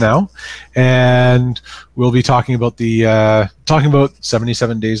 weeks from now, and we'll be talking about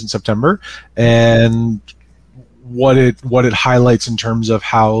 77 Days in September and what it highlights in terms of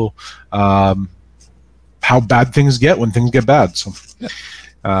how bad things get when things get bad. So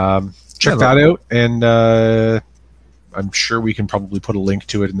check that out, and I'm sure we can probably put a link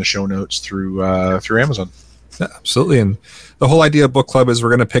to it in the show notes through Amazon. Yeah, absolutely. And the whole idea of book club is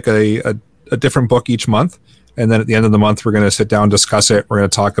we're going to pick a different book each month. And then at the end of the month, we're going to sit down, discuss it. We're going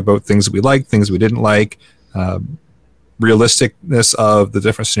to talk about things that we like, things we didn't like, realisticness of the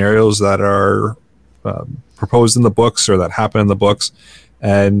different scenarios that are proposed in the books or that happen in the books,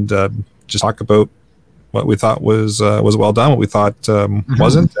 and just talk about what we thought was well done, what we thought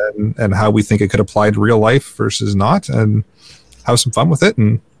wasn't, and how we think it could apply to real life versus not, and have some fun with it,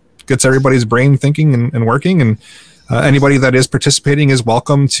 and gets everybody's brain thinking and working. And anybody that is participating is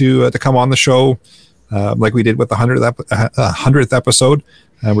welcome to come on the show. Like we did with the 100th episode,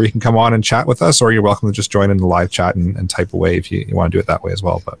 where you can come on and chat with us, or you're welcome to just join in the live chat and type away if you want to do it that way as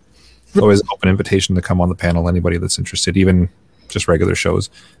well. But it's always an open invitation to come on the panel, anybody that's interested, even just regular shows.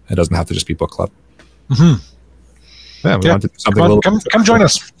 It doesn't have to just be book club. Mm-hmm. Yeah, we want to do something come join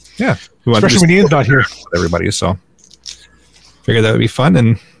us. Yeah. Especially when Ian's not here. With everybody, so figured that would be fun,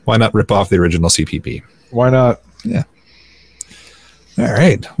 and why not rip off the original CPP? Why not? Yeah. All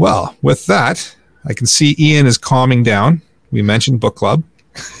right. Well, with that, I can see Ian is calming down. We mentioned book club.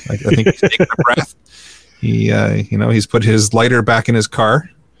 I think he's taking a breath. He, he's put his lighter back in his car,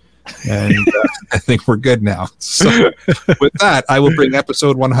 and I think we're good now. So with that, I will bring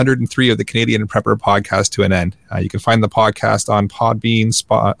episode 103 of the Canadian Prepper Podcast to an end. You can find the podcast on Podbean,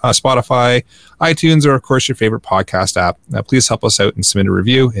 Spotify, iTunes, or of course your favorite podcast app. Please help us out and submit a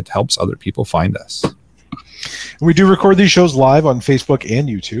review. It helps other people find us. We do record these shows live on Facebook and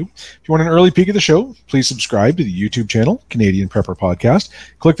YouTube. If you want an early peek of the show, please subscribe to the YouTube channel, Canadian Prepper Podcast.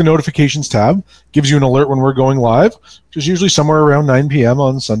 Click the notifications tab. Gives you an alert when we're going live, which is usually somewhere around 9 p.m.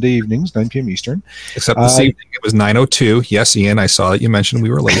 on Sunday evenings, 9 p.m. Eastern. Except this evening, it was 9:02. Yes, Ian, I saw that you mentioned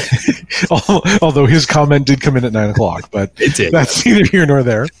we were late. Although his comment did come in at 9 o'clock, but it did. That's neither here nor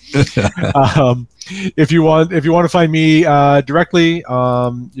there. If you want to find me directly,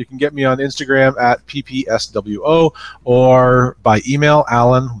 you can get me on Instagram at ppswo, or by email,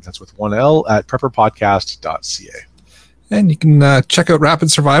 Alan, that's with one L, at prepperpodcast.ca. And you can check out Rapid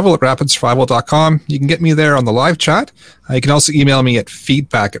Survival at rapidsurvival.com. You can get me there on the live chat. You can also email me at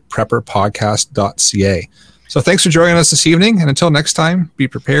feedback@prepperpodcast.ca. So thanks for joining us this evening, and until next time, be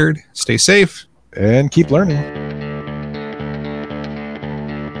prepared, stay safe, and keep learning.